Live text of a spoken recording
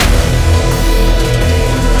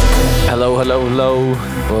Hello.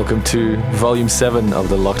 Welcome to Volume 7 of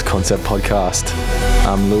the Locked Concept Podcast.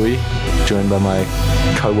 I'm Louis, joined by my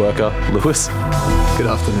co-worker, Lewis. Good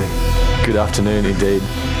afternoon. Good afternoon, indeed.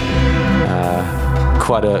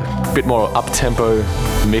 Quite a bit more up-tempo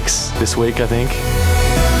mix this week, I think.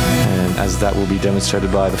 And as that will be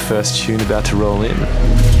demonstrated by the first tune about to roll in.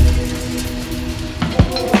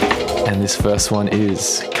 And this first one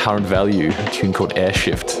is Current Value, a tune called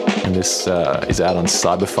Airshift. And this is out on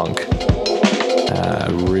Cyberfunk.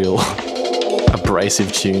 Real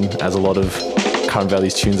abrasive tune, as a lot of Current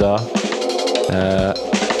Value's tunes are.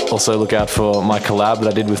 Also look out for my collab that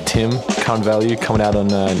I did with Tim, Current Value, coming out on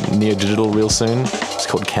Neo Digital real soon. It's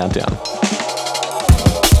called Countdown.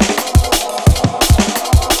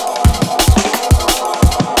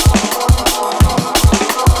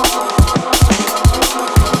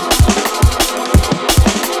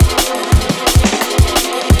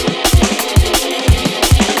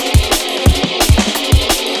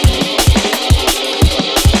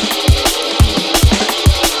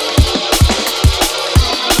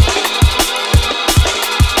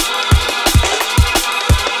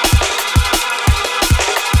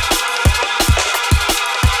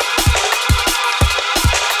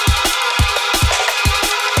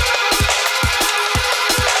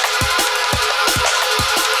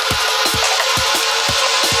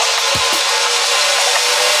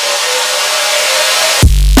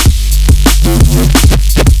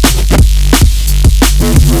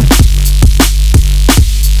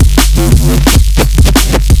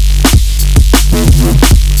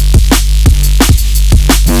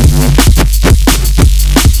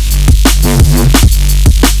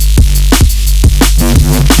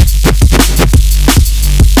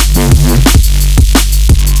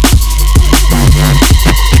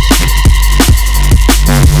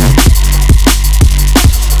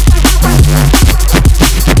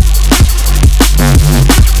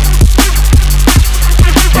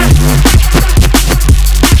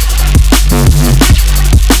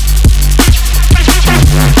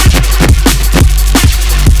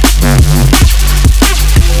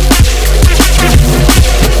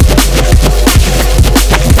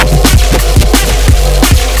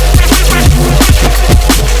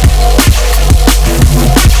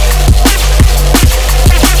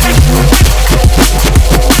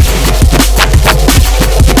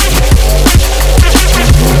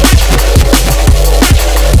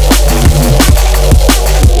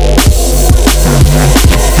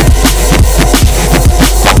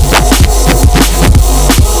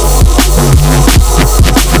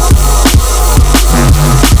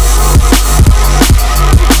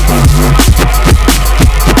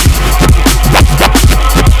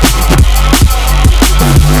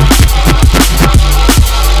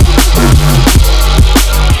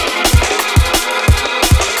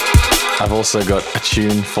 Also got a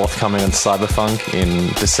tune forthcoming on Cyberfunk in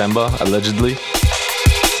December, allegedly.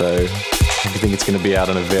 So I think it's going to be out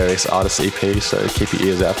on a various artists EP, so keep your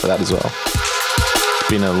ears out for that as well. It's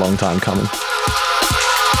been a long time coming.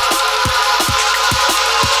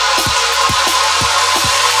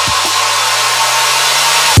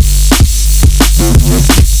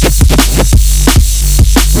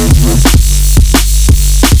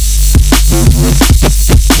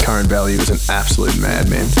 Current Value is an absolute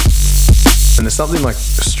madman. And there's something like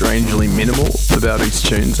strangely minimal about his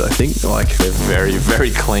tunes, I think. Like, they're very,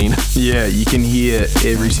 very clean. Yeah, you can hear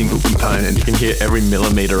every single component. You can hear every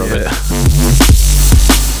millimeter of it.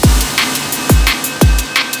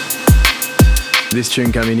 This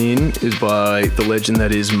tune coming in is by the legend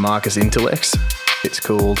that is Marcus Intalex. It's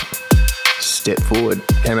called Step Forward.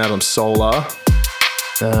 Came out on Solar.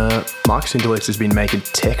 Marcus Intalex has been making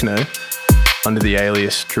techno under the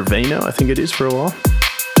alias Trevino, I think it is, for a while.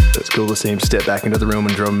 So it's cool to see him step back into the realm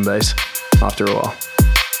and drum and bass after a while.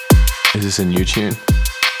 Is this a new tune?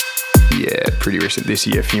 Yeah, pretty recent this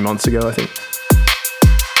year, a few months ago, I think.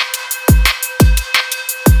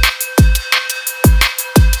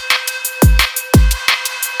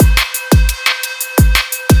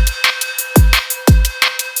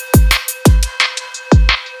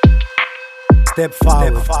 Step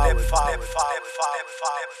forward.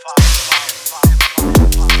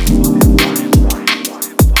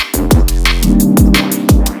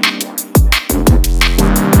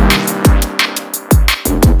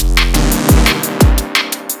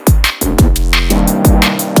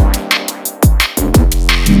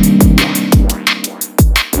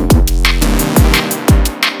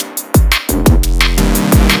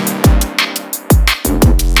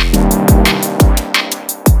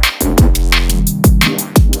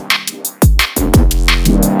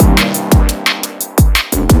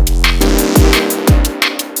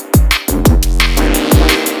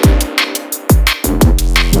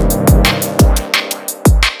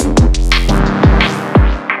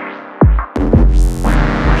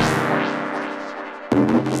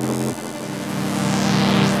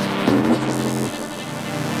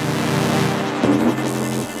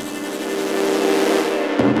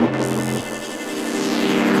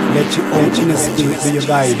 Let your own inner spirit be your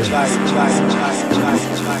guide.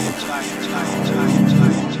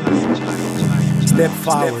 Step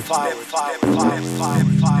forward.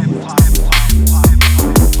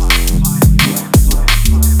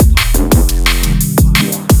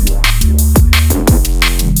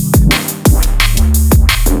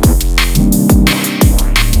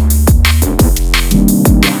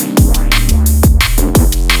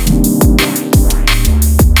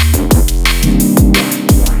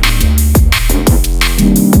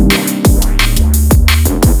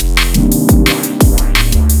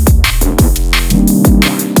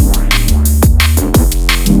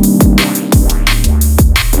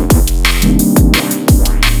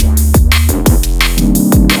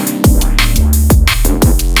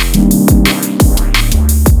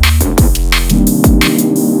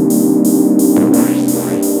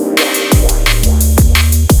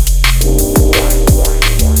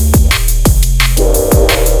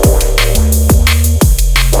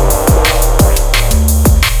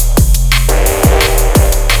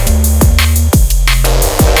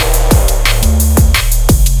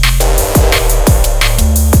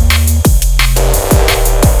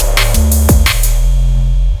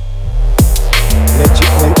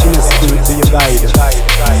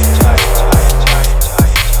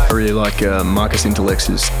 Marcus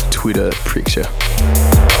Intelex's Twitter picture,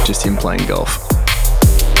 just him playing golf.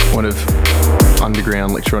 One of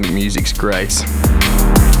underground electronic music's greats.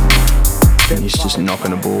 And he's just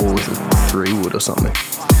knocking a ball with a 3-wood or something.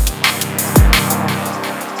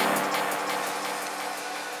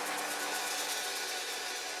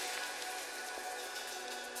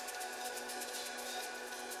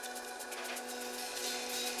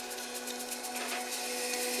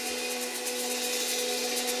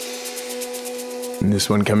 And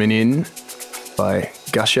this one coming in by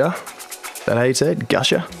Gacha. Is that how you say it?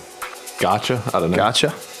 Gacha? Gacha? I don't know.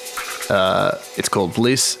 Gacha. It's called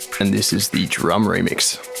Bliss, and this is the drum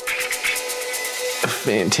remix.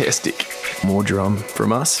 Fantastic. More drum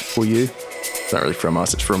from us, for you. It's not really from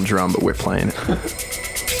us, it's from Drum, but we're playing it.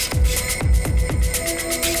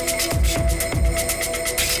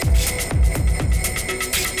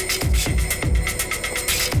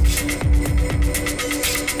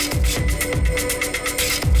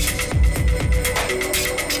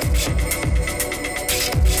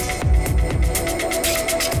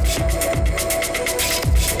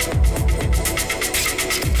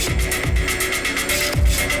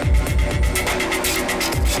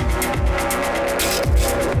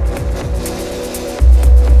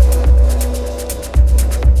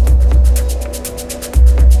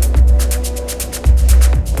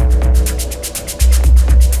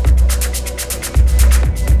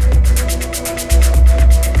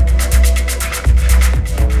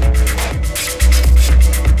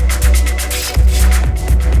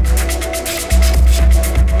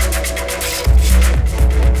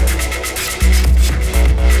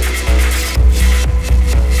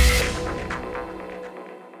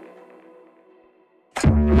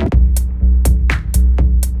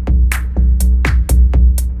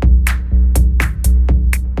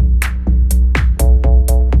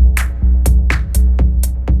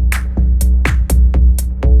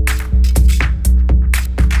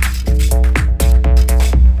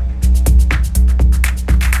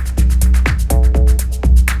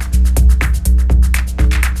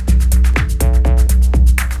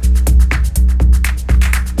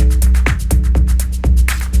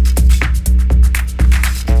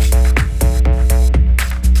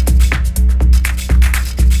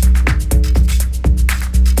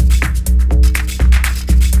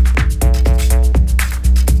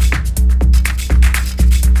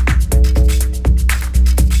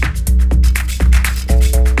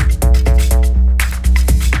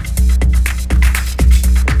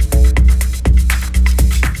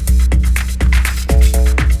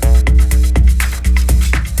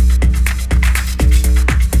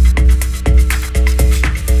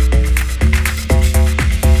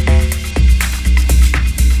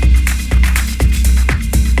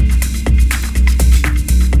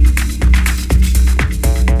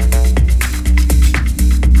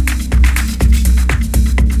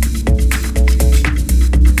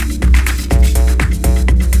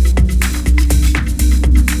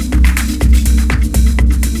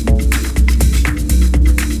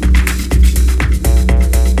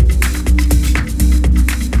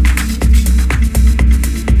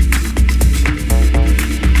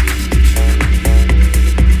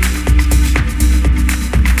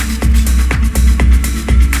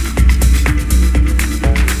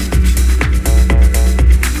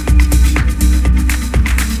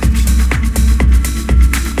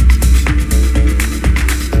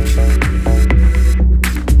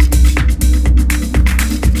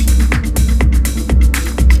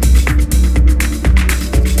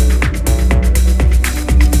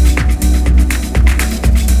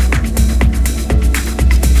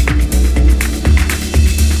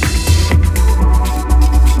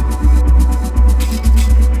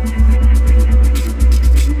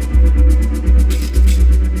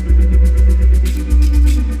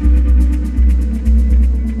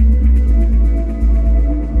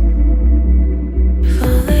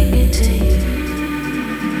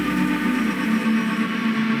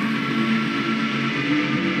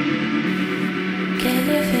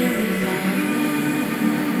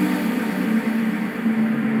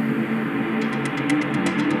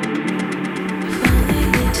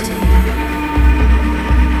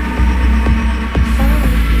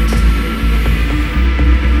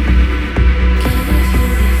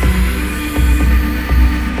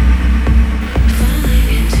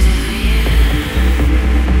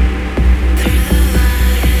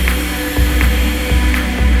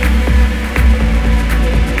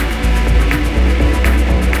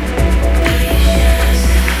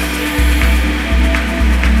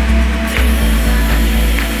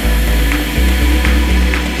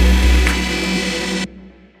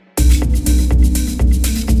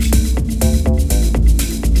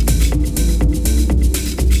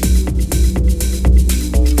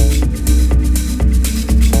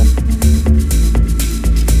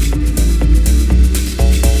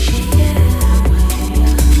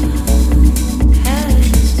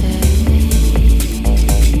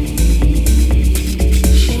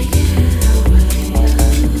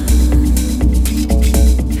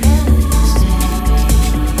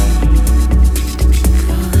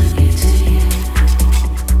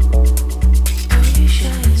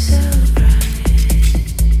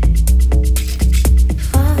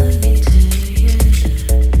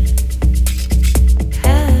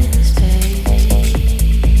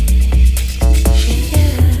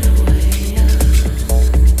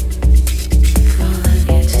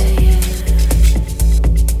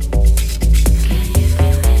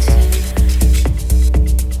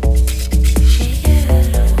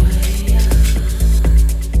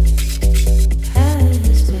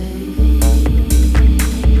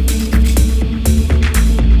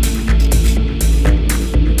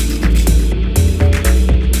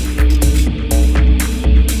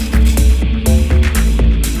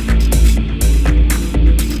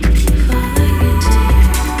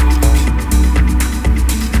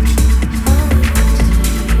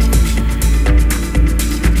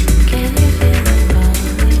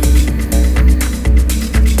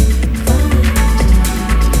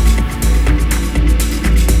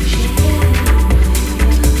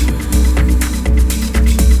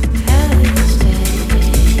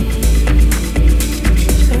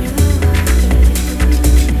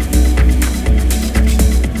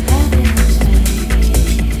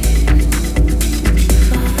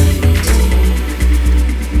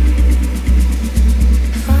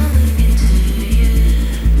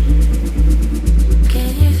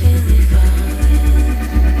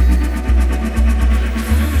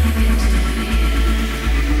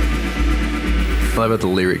 I love about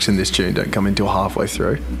the lyrics in this tune don't come until halfway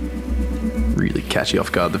through. Really catch you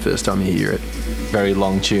off guard the first time you hear it. Very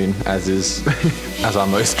long tune, as are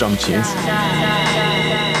most drum tunes.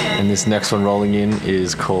 And this next one rolling in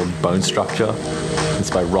is called Bone Structure.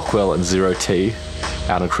 It's by Rockwell and Zero T,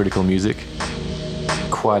 out on Critical Music.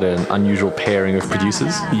 Quite an unusual pairing of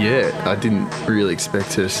producers. Yeah, I didn't really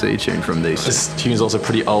expect to see a tune from these. This tune is also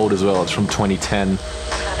pretty old as well. It's from 2010.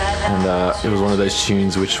 And it was one of those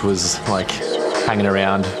tunes which was like hanging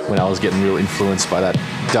around when I was getting real influenced by that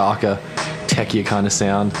darker, techier kind of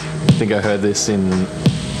sound. I think I heard this in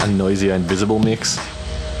a Noisia Invisible mix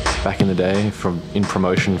back in the day in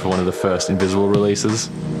promotion for one of the first Invisible releases.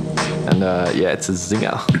 And yeah, it's a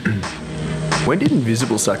zinger. When did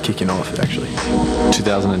Invisible start kicking off, actually?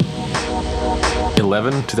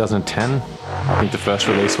 2011, 2010, I think the first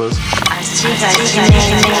release was.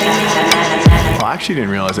 I actually didn't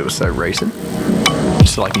realise it was so recent.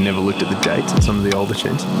 Just like never looked at the dates on some of the older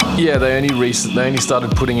tunes. Yeah, they only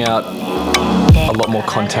started putting out a lot more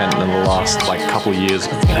content in the last like couple of years.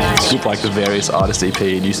 With like the various artist EP,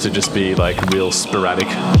 it used to just be like real sporadic,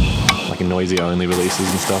 like Noisia only releases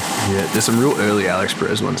and stuff. Yeah, there's some real early Alix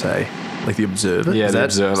Perez ones, hey? Like The Observer? Yeah, The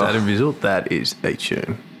Observer. Is that Invisible? That is a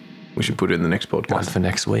tune. We should put it in the next podcast. One for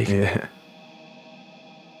next week. Yeah.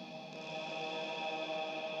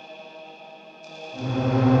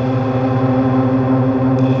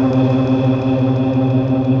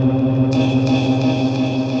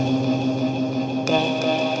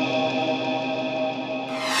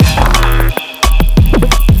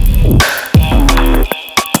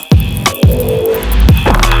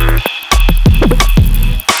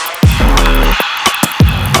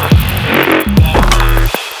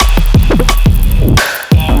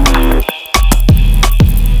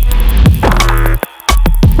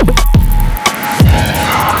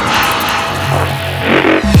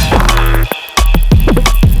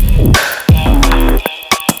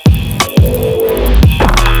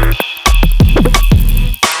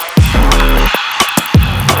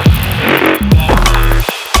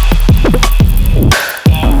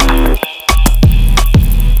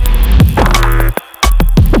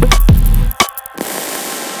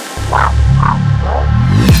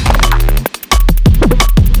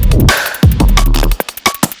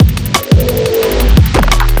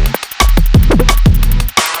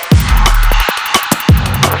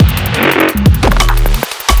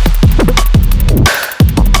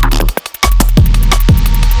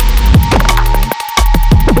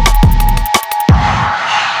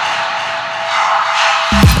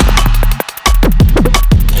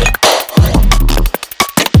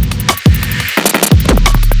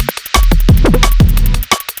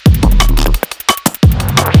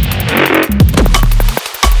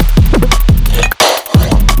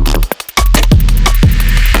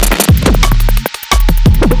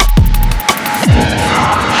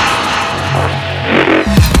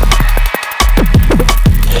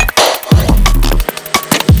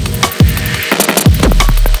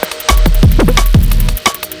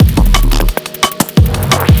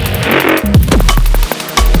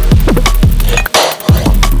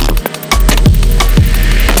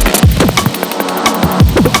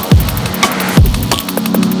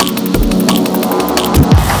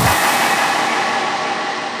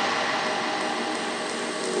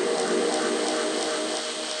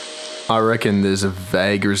 I reckon there's a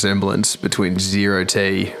vague resemblance between Zero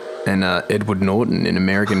T and Edward Norton in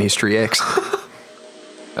American History X.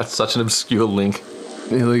 That's such an obscure link.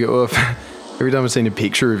 Yeah, look, every time I've seen a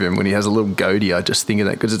picture of him when he has a little goatee, I just think of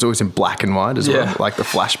that because it's always in black and white as well, like the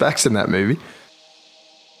flashbacks in that movie.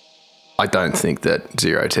 I don't think that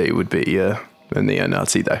Zero T would be a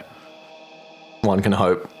neo-Nazi though. One can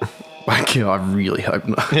hope. I really hope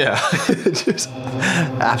not. Yeah. Just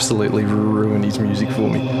absolutely ruined his music for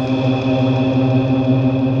me.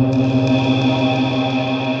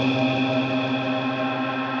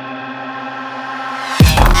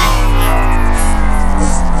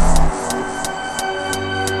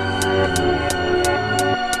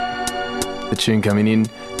 The tune coming in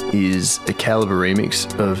is a Calibre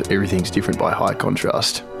remix of Everything's Different by High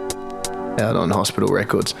Contrast, out on Hospital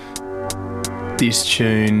Records. This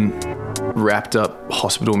tune wrapped up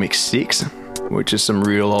Hospital Mix 6, which is some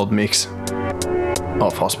real old mix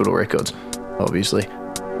off Hospital Records, obviously,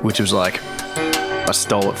 which was like, I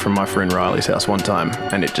stole it from my friend Riley's house one time,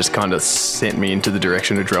 and it just kind of sent me into the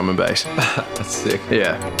direction of drum and bass. That's sick.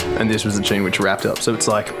 Yeah, and this was the tune which wrapped up, so it's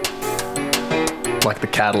like the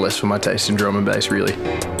catalyst for my taste in drum and bass, really.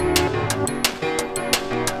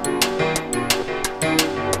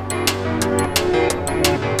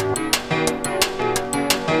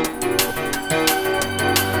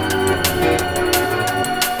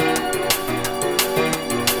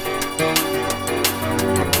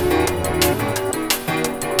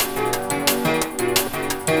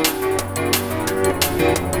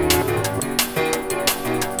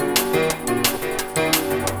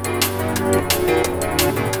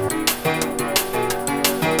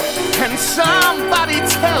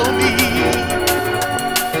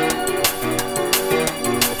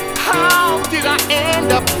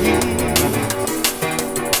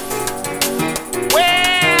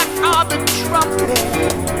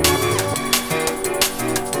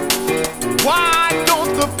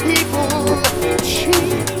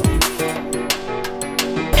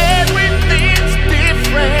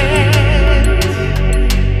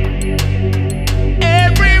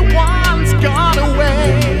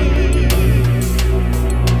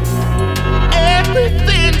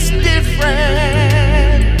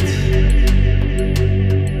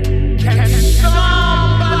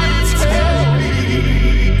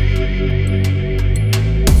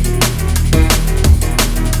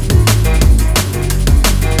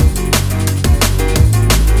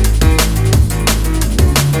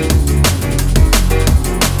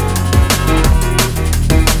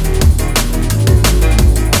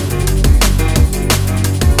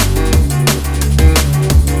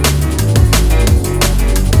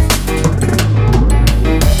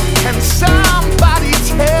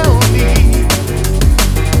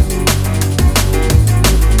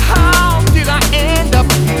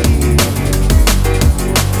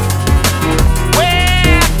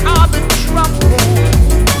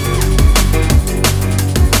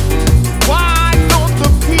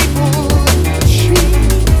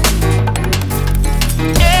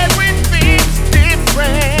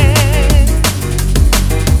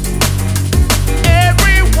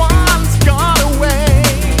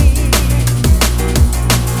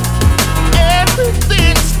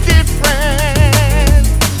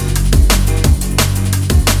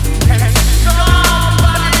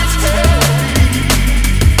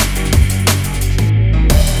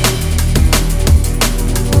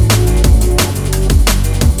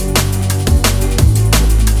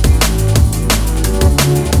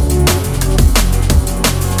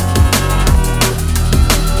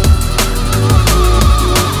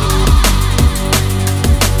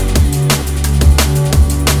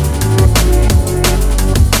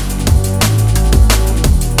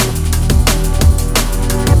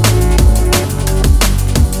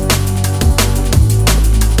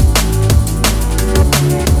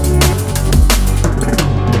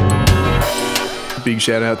 Big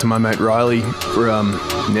shout out to my mate Riley for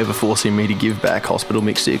never forcing me to give back Hospital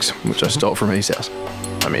Mix 6, which I stole from his house.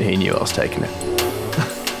 I mean, he knew I was taking it,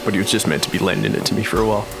 but he was just meant to be lending it to me for a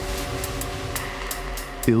while.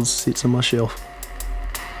 Still sits on my shelf.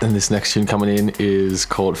 And this next tune coming in is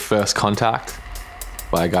called First Contact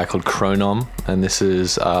by a guy called Kronom, and this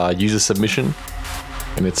is user submission,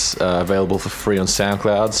 and it's available for free on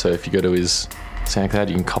SoundCloud. So if you go to his SoundCloud,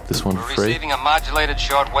 you can cop this one for free. Receiving a modulated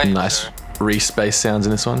shortwave. Nice Sir. re-space sounds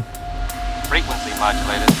in this one. Frequency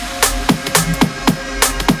modulated.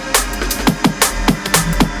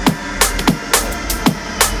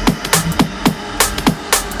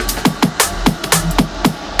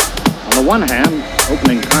 On the one hand,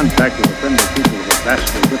 opening contact with the friendly people of a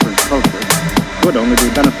vastly different culture could only be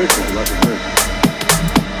beneficial to us as persons.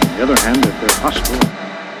 On the the other hand, if they're hostile,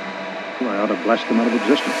 well, I ought to blast them out of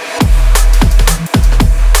existence.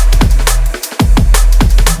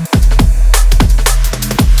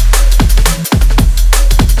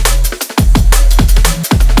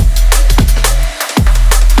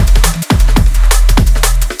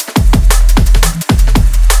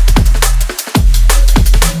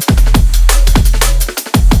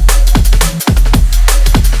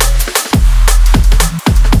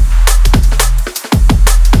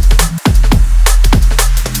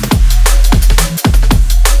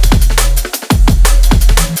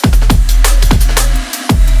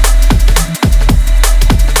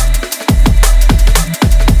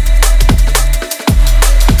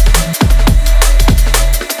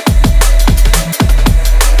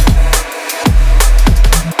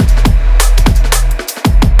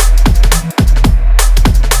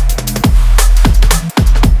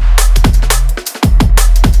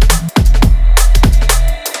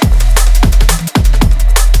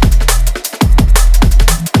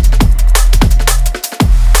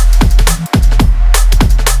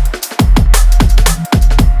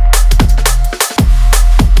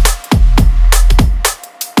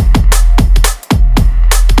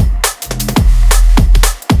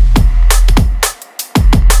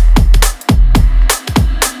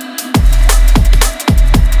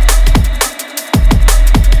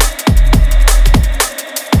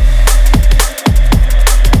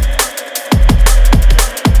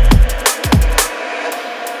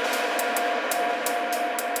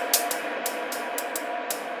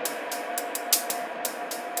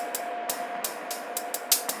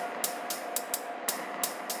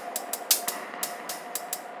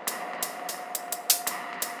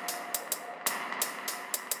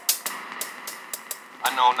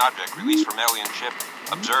 Unknown object released from alien ship,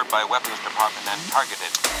 observed by weapons department and targeted.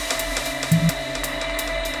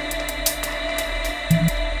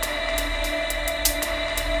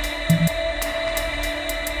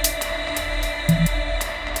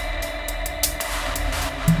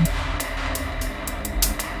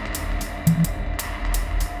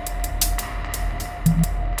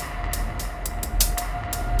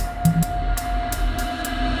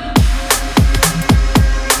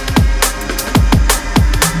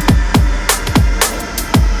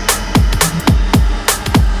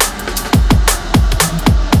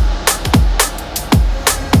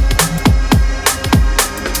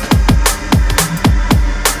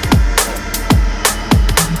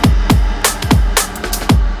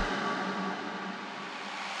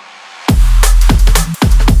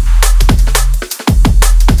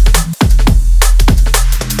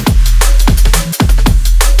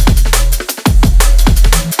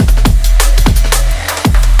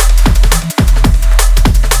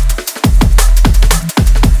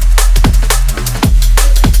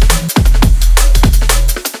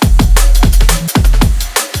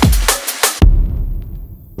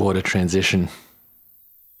 What a transition.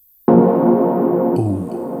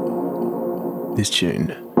 Ooh, this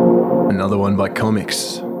tune. Another one by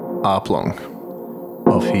Commix, Arplong,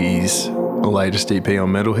 off his latest EP on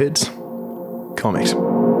Metalheadz. Commix,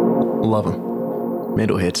 love him.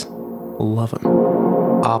 Metalheadz, love him.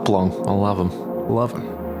 Arplong, I love him. Love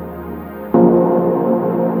him.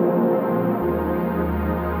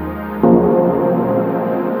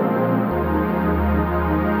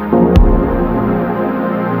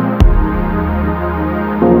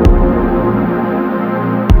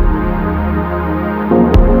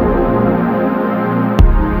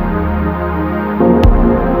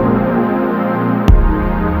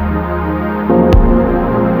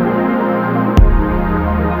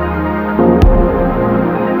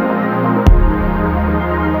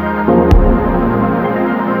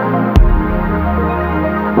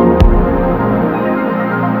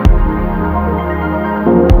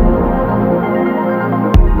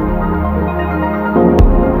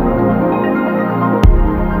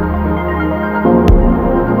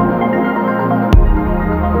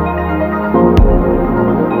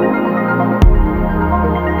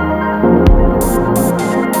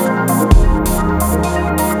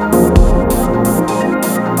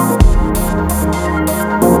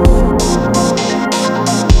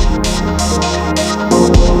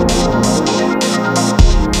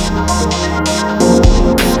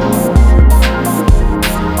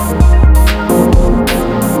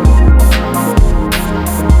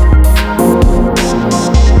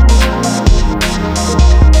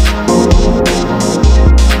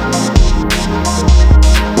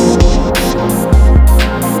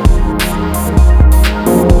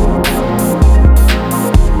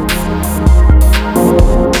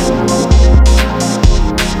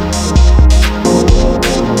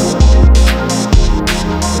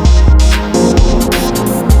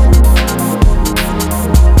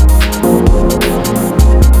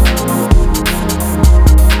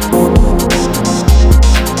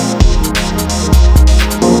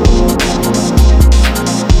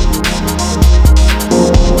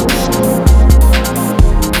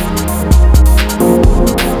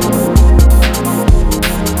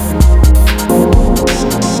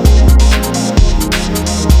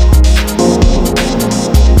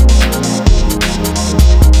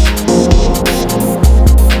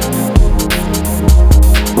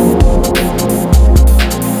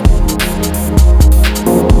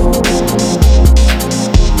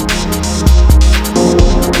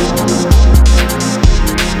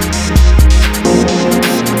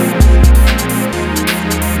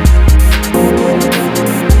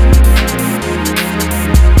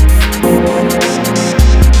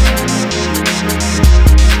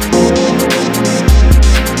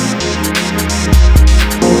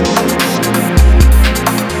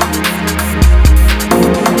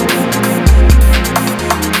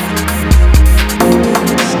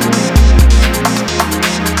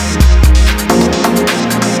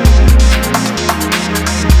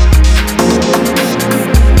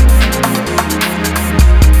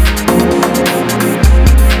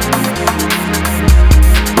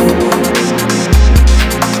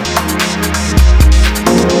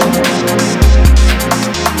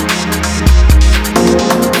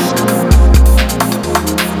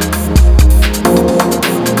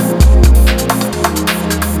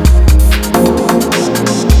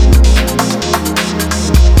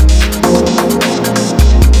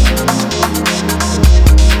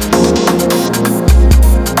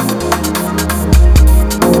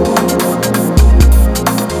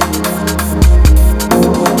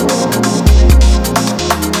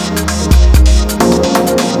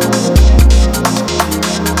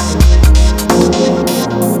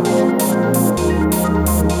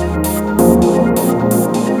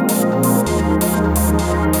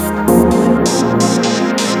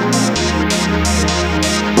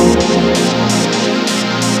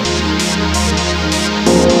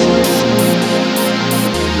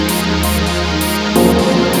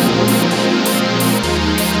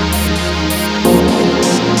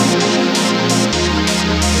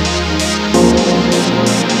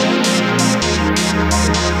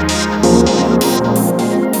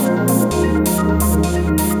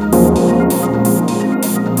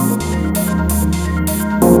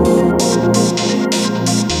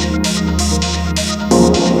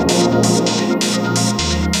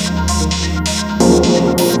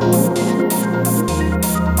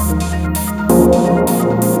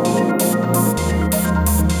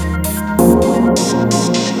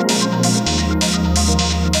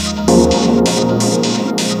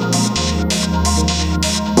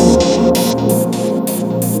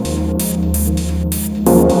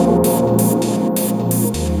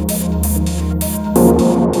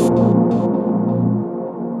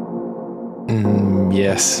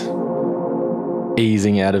 Yes.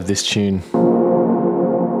 Easing out of this tune.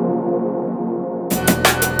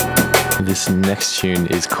 This next tune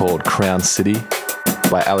is called Crown City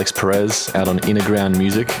by Alix Perez out on Innerground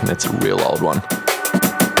Music. It's a real old one.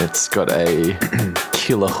 It's got a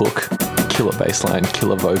killer hook, killer bass line,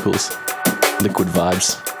 killer vocals, liquid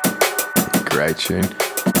vibes. Great tune.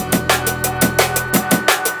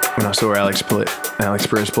 When I saw Alix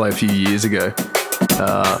Perez play a few years ago,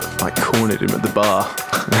 I cornered him at the bar.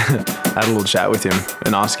 Had a little chat with him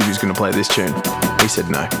and asked if he was going to play this tune. He said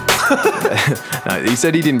no. No. He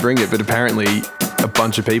said he didn't bring it, but apparently a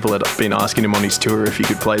bunch of people had been asking him on his tour if he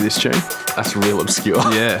could play this tune. That's real obscure.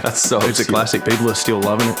 Yeah, That's so It's obscure. a classic. People are still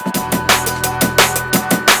loving it.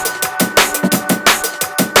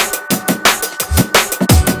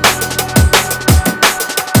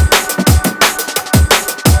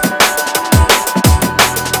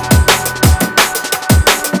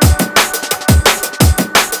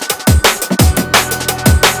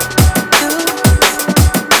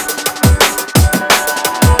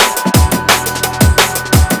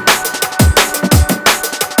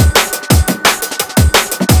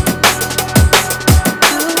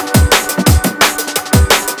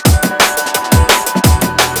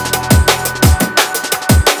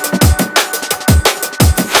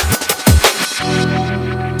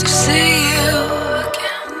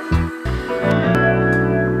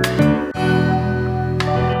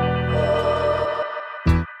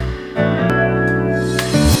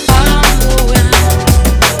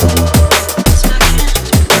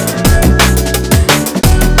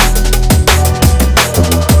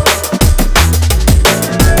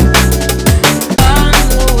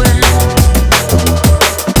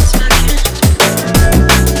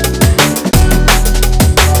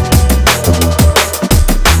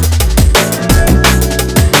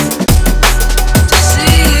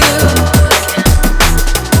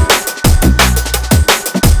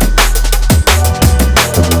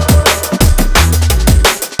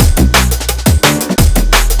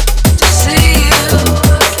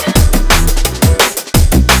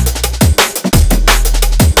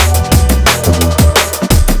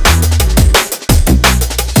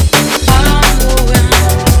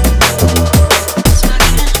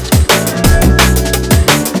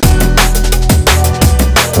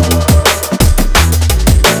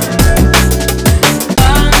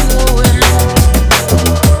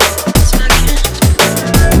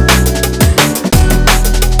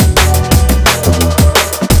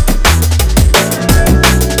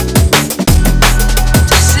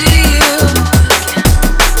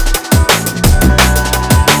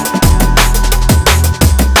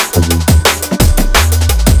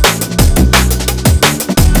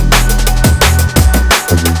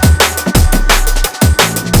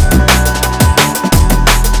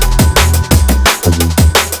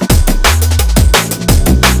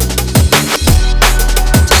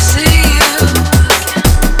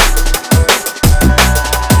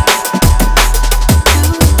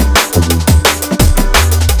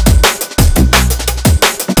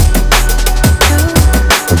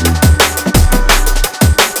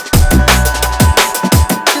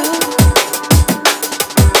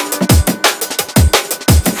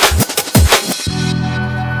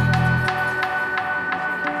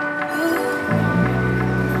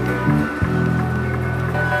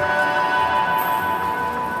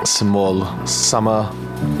 Some more summer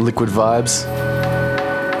liquid vibes.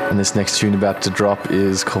 And this next tune about to drop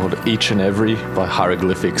is called Each and Every by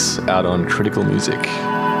Hyroglifics out on Critical Music.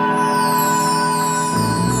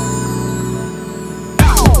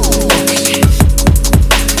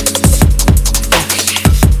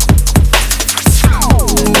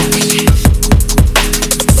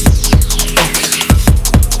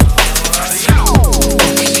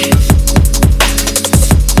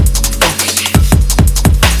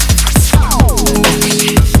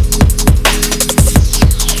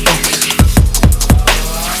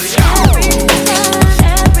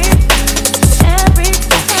 Every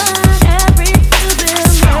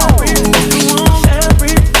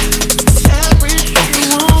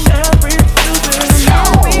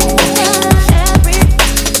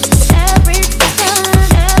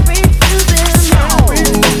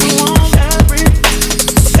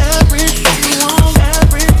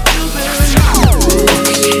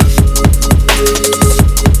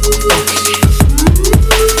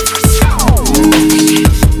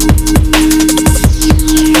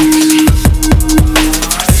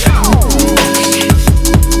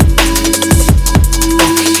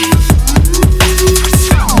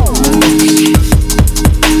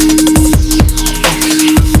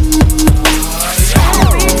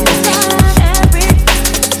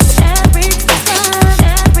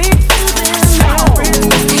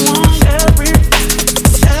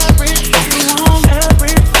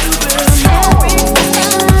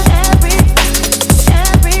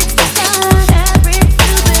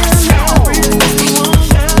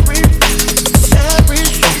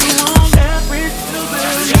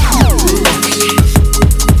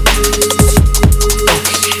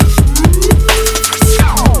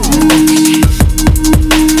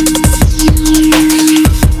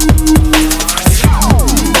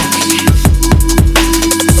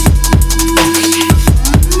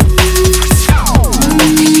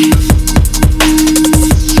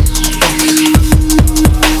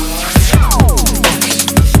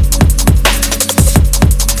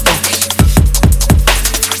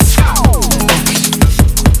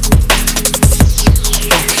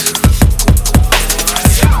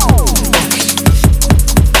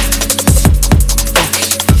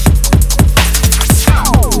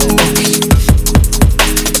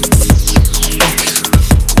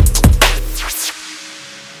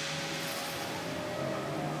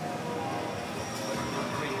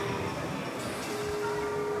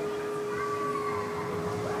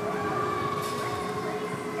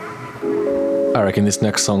I reckon this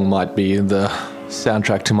next song might be the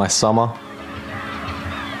soundtrack to my summer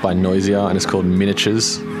by Noisia, and it's called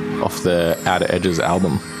Miniatures off the Outer Edges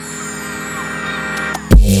album.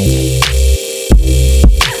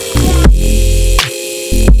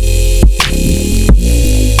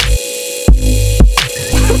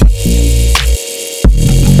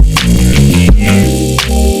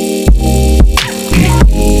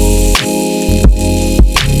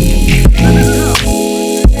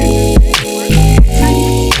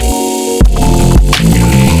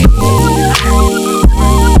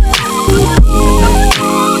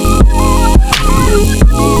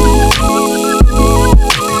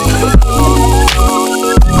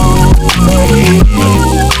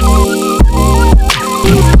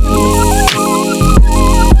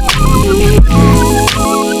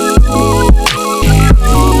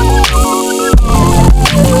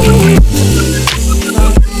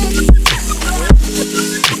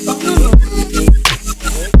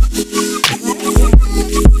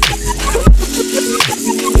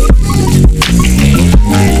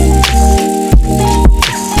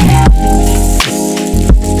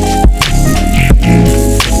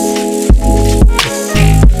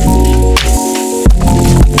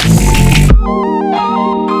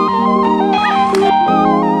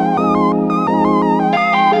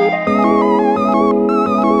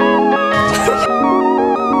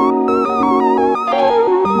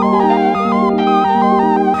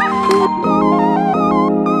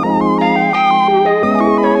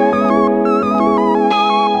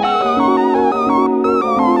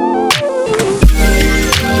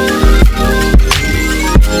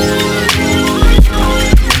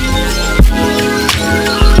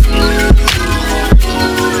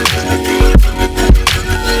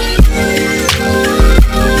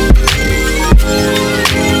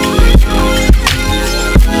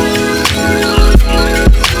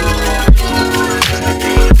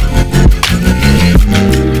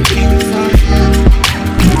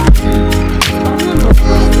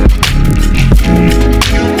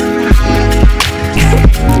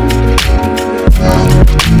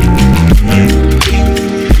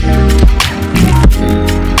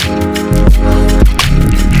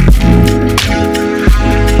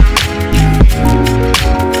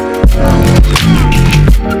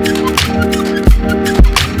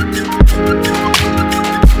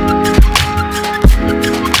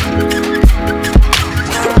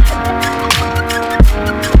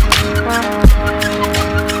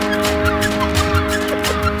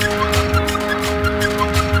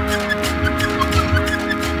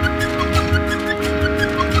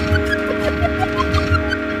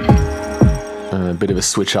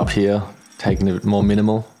 Switch up here, taking it more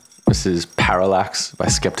minimal. This is Parallax by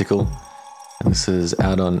Skeptical, and this is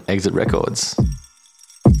out on Exit Records.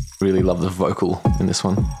 Really love the vocal in this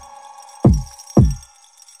one.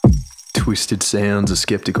 Twisted sounds of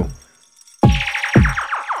Skeptical.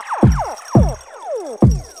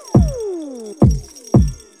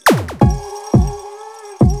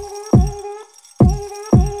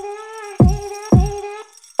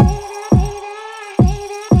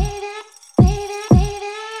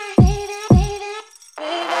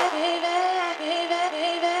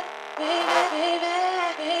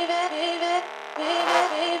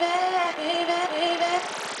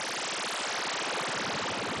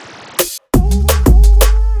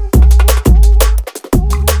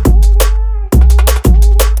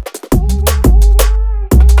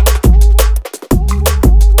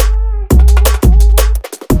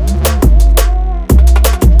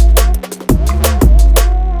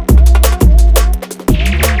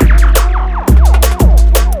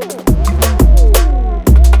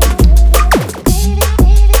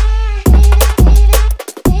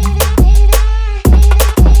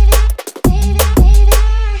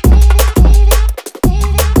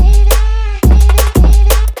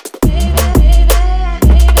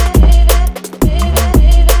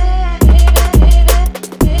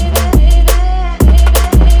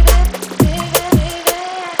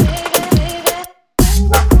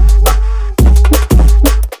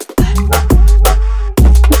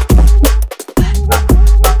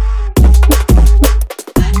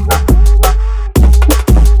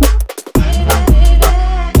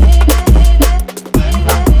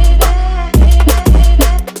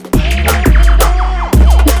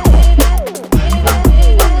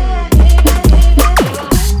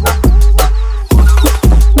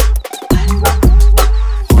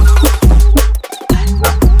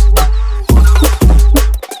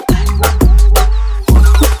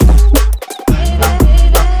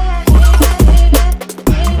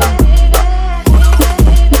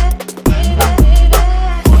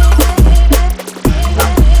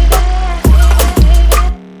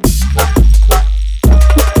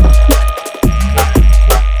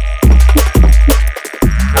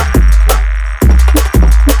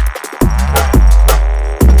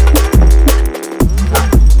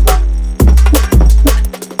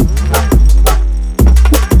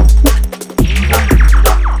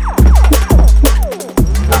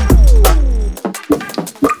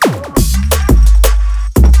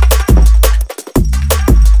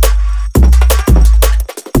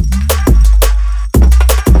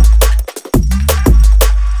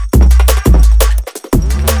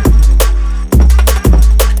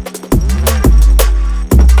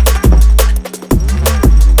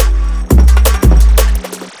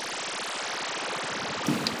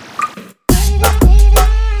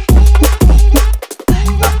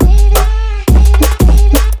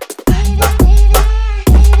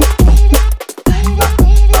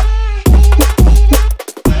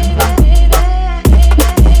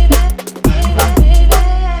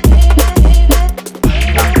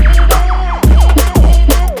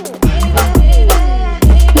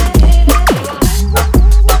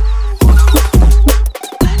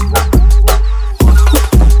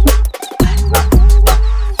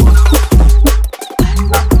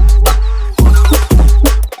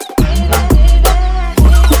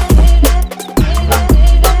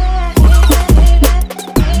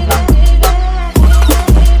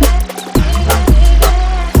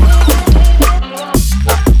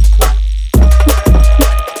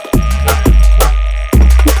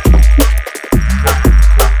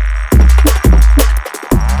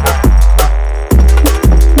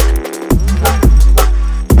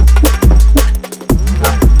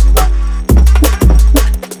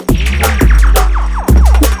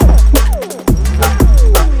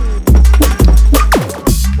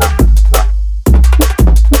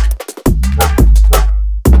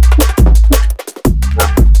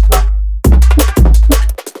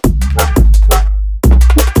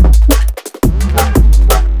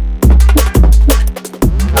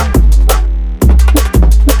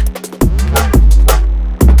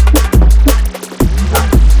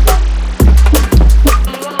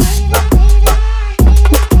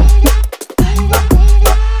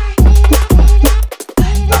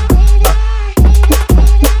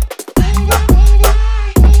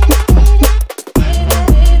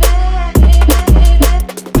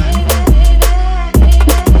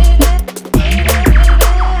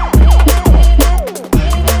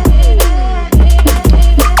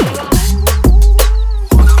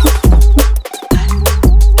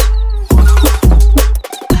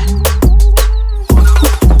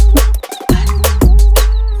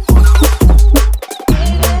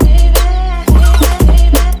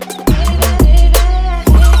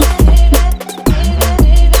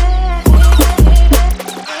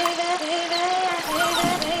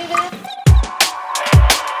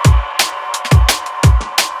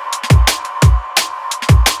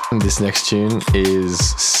 This next tune is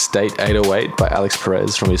State 808 by Alix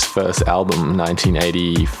Perez from his first album,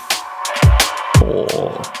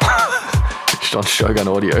 1984. It's on Shogun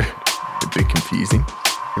Audio. A bit confusing.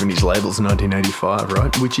 Even his label's 1985,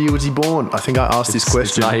 right? Which year was he born? I think I asked this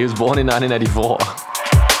question. No, he was born in 1984.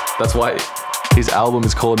 That's why his album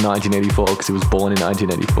is called 1984, because he was born in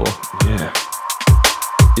 1984. Yeah.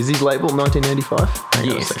 Is his label 1985?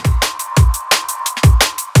 Yes.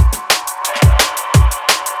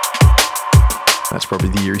 That's probably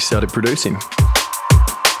the year he started producing.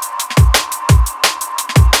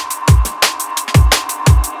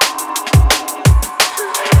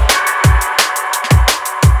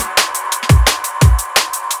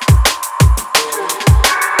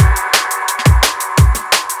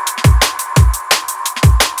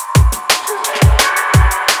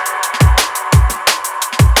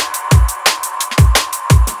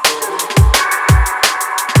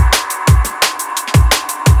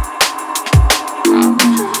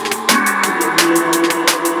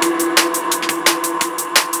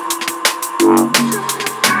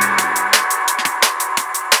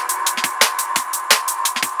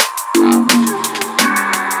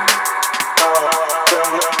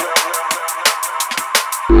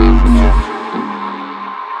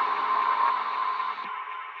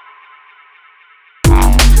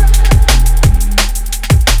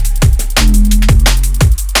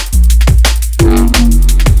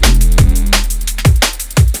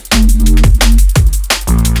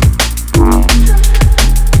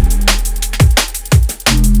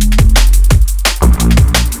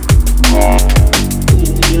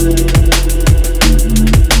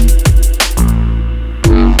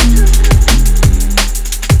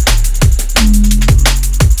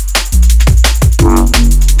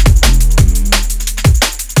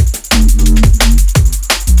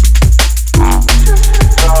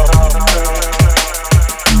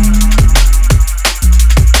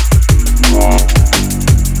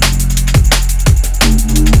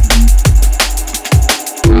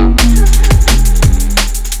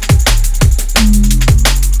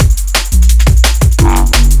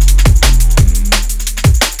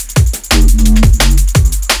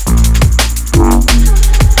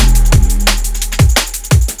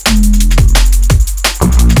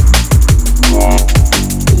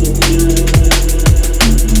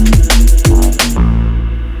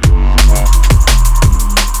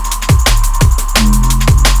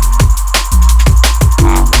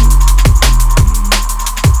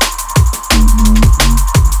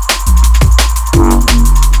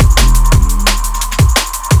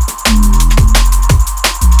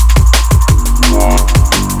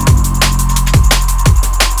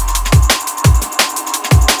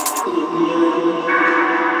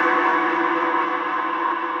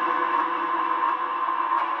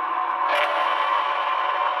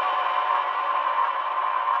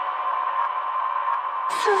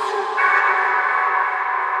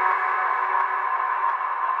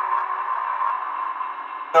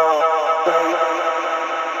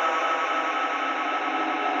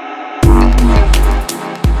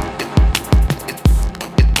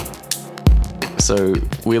 So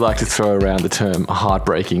we like to throw around the term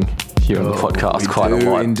heartbreaking here on the podcast quite a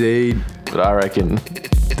lot. Indeed. But I reckon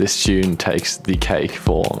this tune takes the cake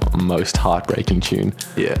for most heartbreaking tune.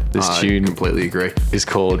 Yeah, This I tune completely agree. is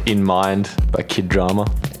called In Mind by Kid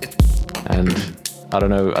Drama. And I don't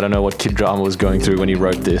know what Kid Drama was going through when he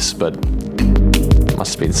wrote this, but it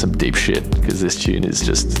must have been some deep shit, because this tune is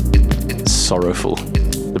just sorrowful.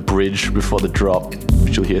 The bridge before the drop,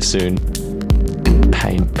 which you'll hear soon,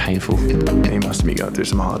 painful. He must have been going through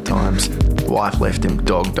some hard times. Wife left him,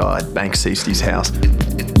 dog died, bank seized his house,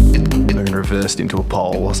 and reversed into a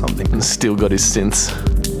pole or something. And still got his synths.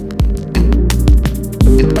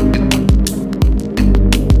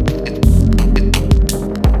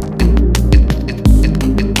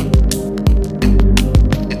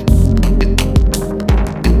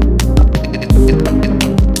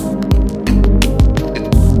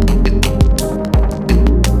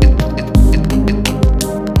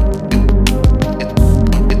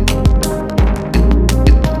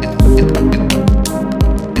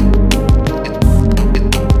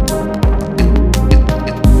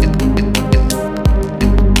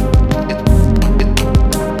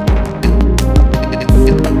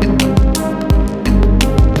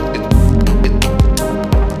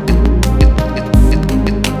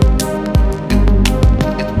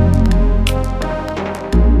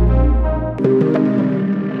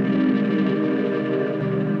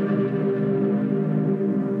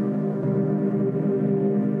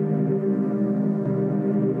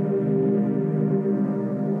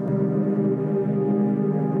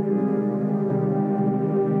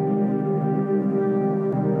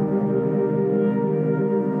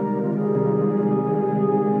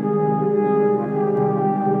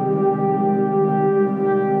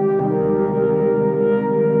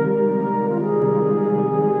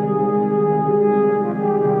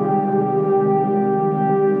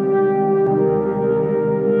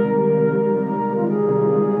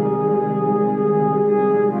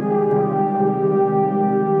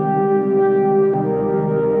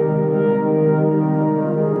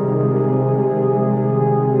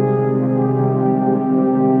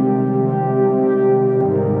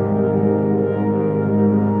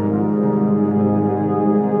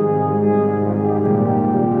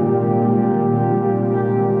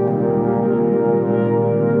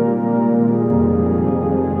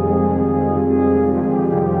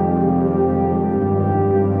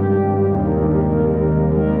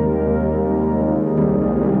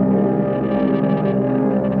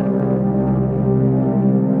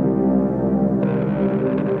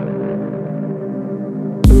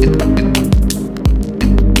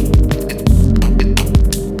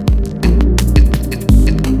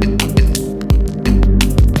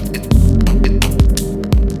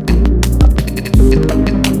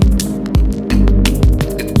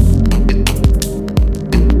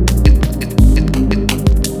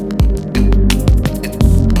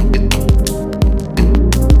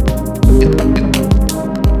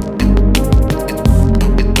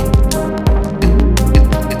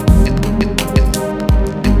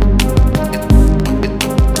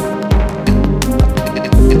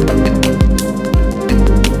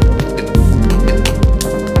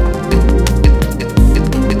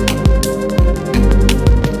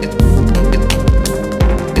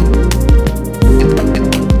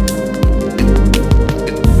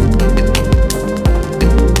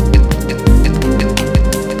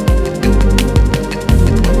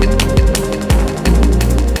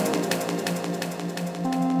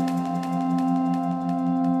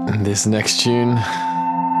 This next tune,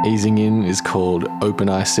 easing in, is called Open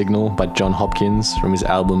Eye Signal by Jon Hopkins from his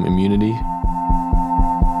album Immunity.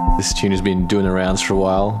 This tune has been doing the rounds for a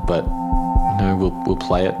while, but we'll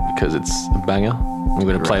play it because it's a banger. We're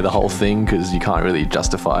going to play the whole thing because you can't really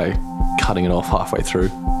justify cutting it off halfway through.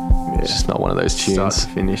 Yeah. It's just not one of those tunes. Start to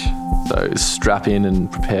finish. So strap in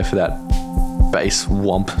and prepare for that bass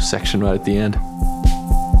whomp section right at the end.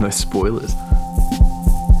 No spoilers.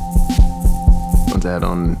 One's out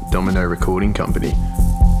on Domino Recording Company.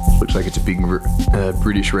 Looks like it's a big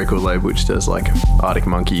British record label which does like Arctic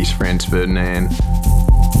Monkeys, Franz Ferdinand,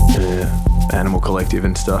 Animal Collective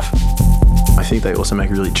and stuff. I think they also make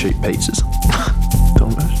really cheap pizzas.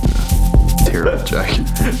 Domino's? No. Terrible joke.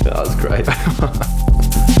 That was great.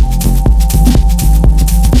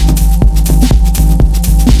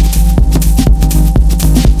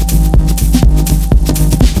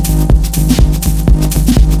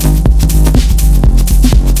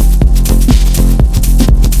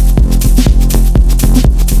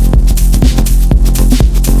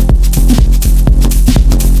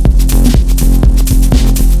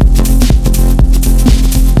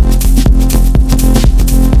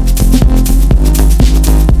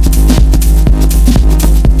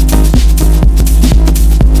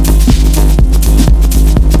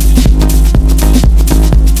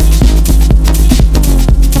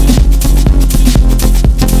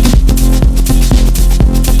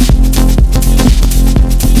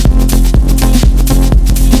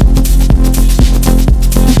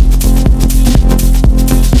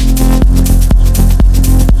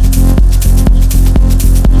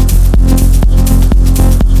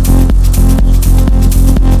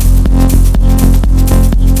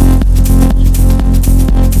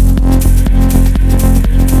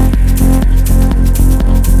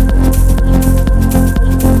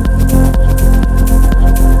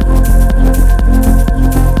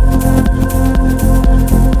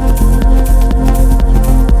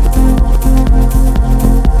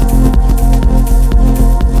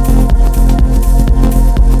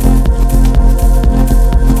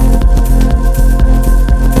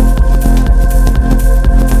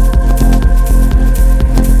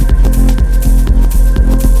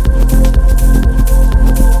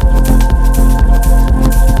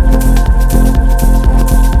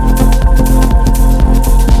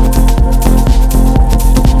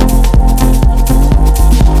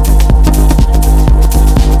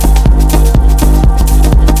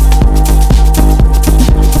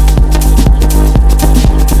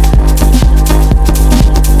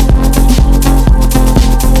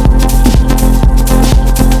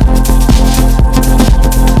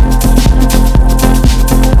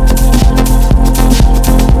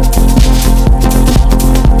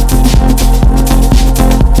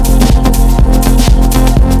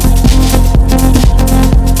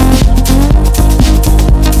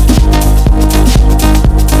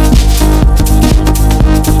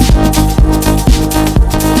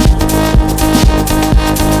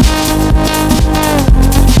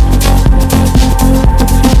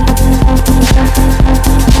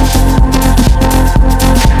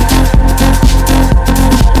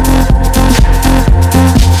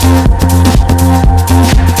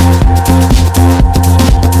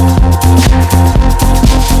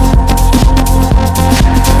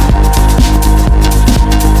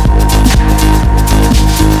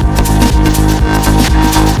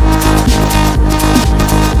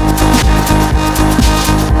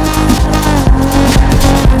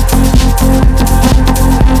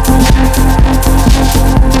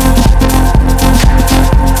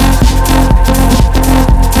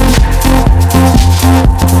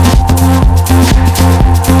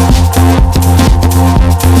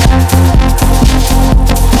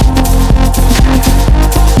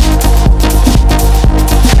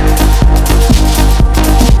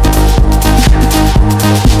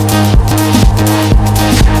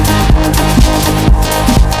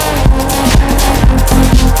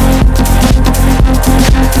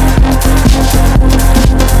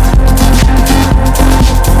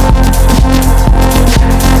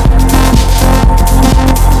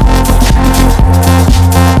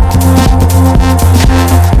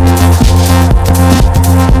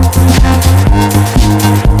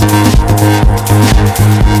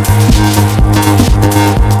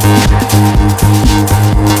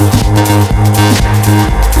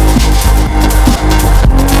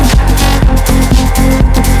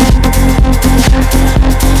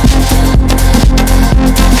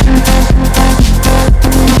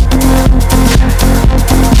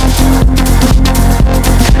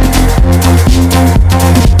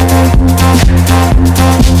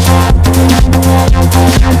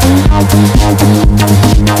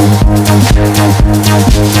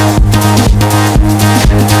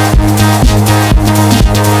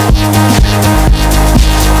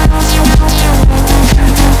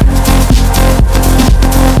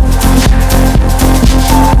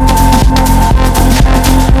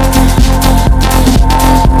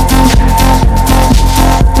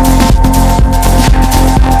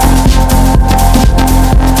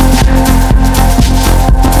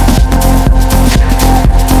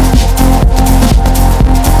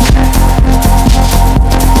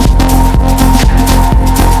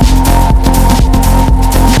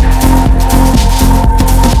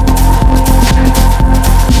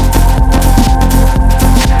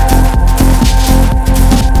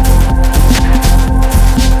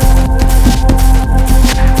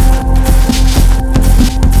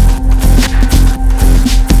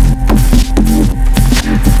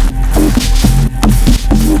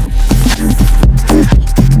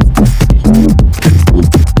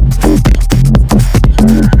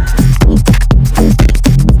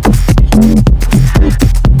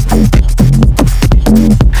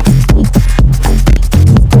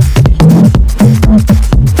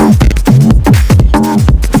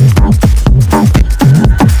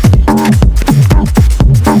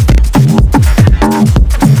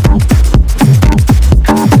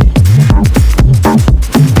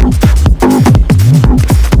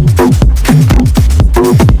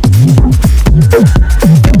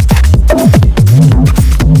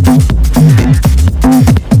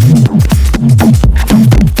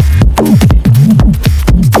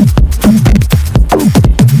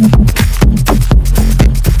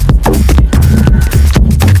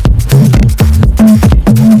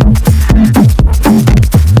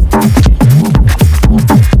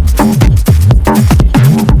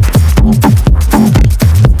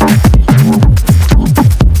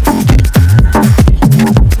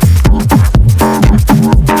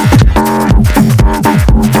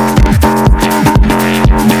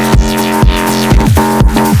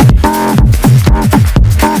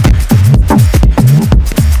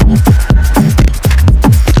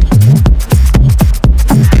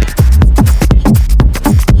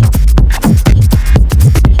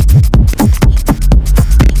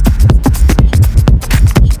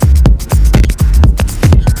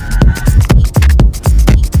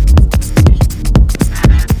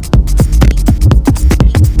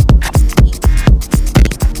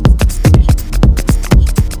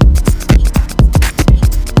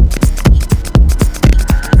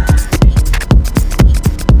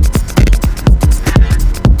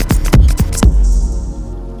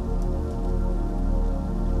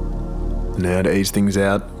 to ease things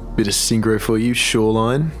out. Bit of Synkro for you,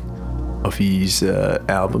 Shoreline, off his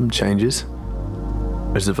album Changes.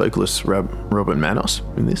 There's the vocalist Robert Manos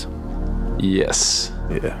in this. Yes.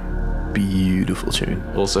 Yeah, beautiful tune.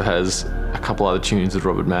 Also has a couple other tunes with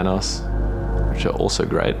Robert Manos, which are also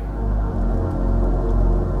great.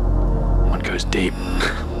 One goes deep.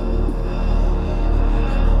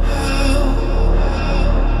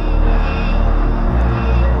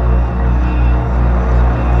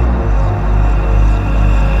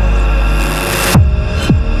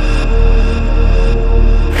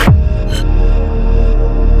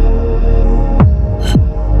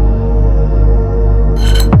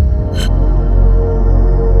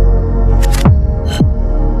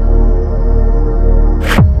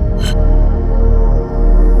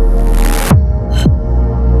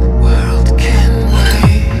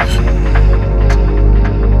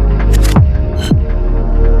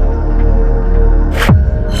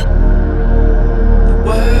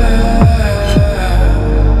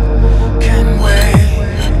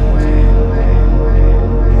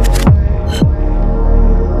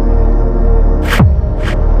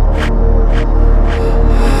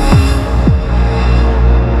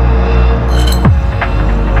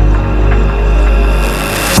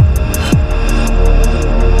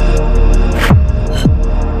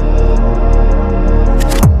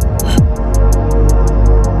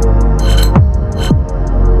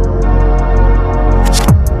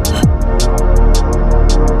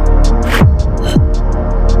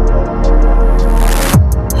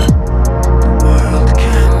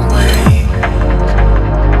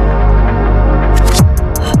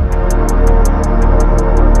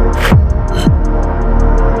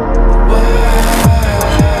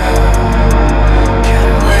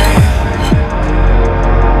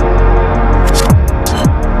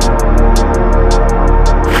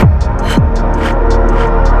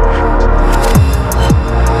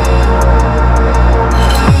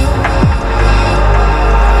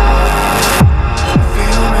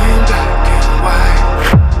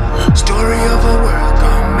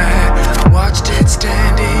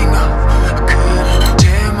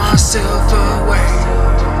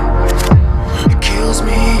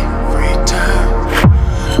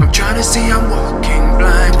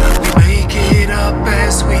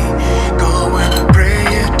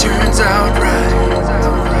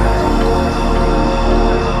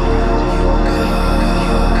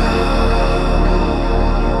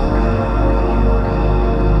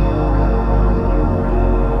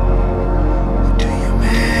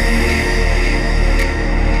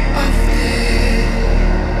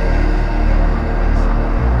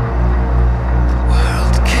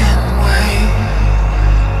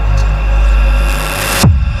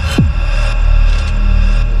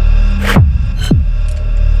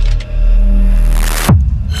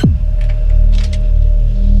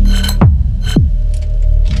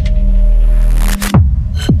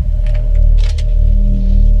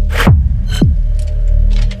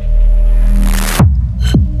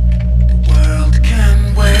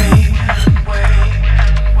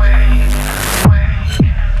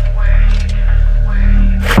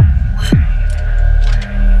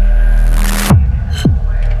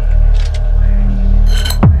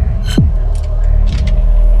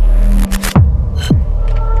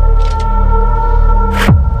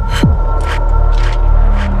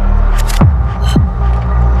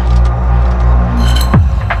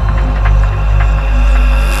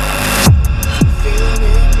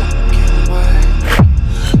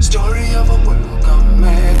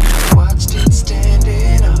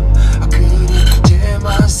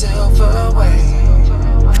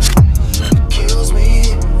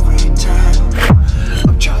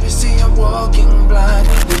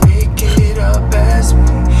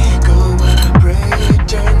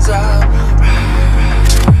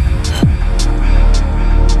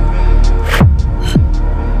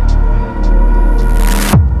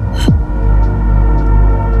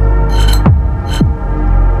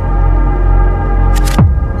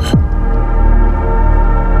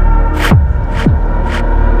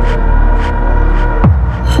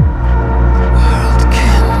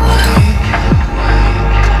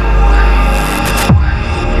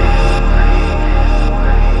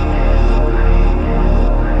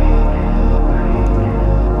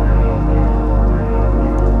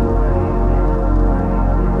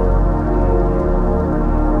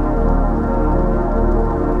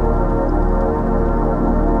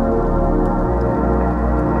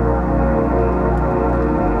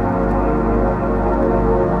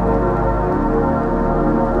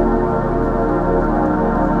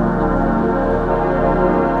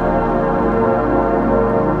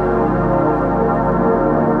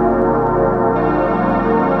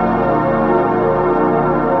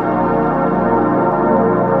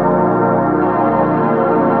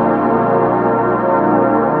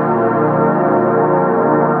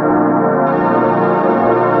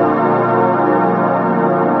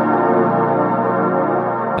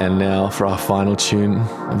 for our final tune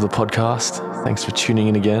of the podcast. Thanks for tuning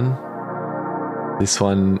in again. This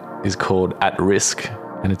one is called At Risk,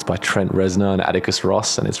 and it's by Trent Reznor and Atticus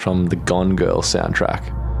Ross, and it's from the Gone Girl soundtrack,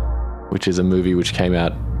 which is a movie which came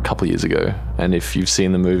out a couple of years ago. And if you've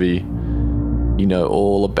seen the movie, you know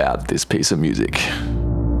all about this piece of music.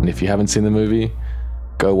 And if you haven't seen the movie,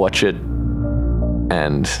 go watch it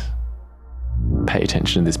and pay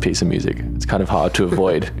attention to this piece of music. It's kind of hard to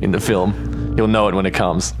avoid in the film. You'll know it when it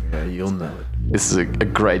comes. Yeah, you'll know it. This is a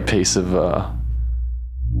great piece of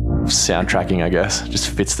soundtracking, I guess. Just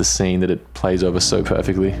fits the scene that it plays over so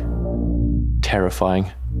perfectly.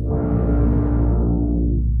 Terrifying.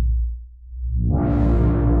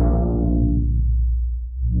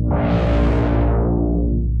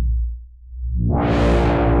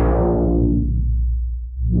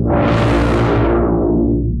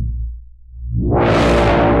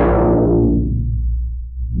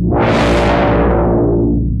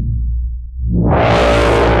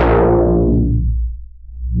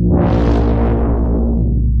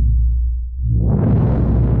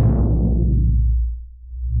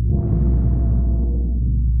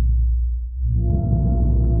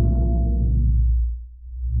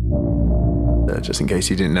 Just in case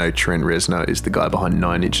you didn't know, Trent Reznor is the guy behind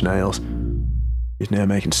 9 Inch Nails. He's now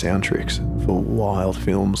making soundtracks for wild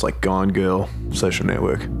films like Gone Girl, Social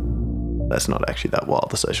Network. That's not actually that wild,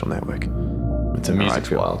 The Social Network. It's a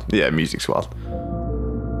Music's wild. Yeah, music's wild.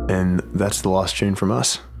 And that's the last tune from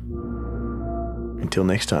us. Until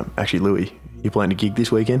next time. Actually, Louis, you playing a gig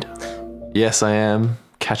this weekend? Yes, I am.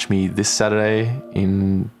 Catch me this Saturday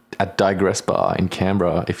at Digress Bar in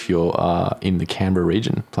Canberra if you're in the Canberra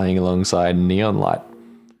region, playing alongside Neon Light.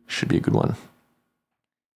 Should be a good one.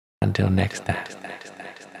 Until next time.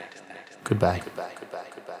 Goodbye.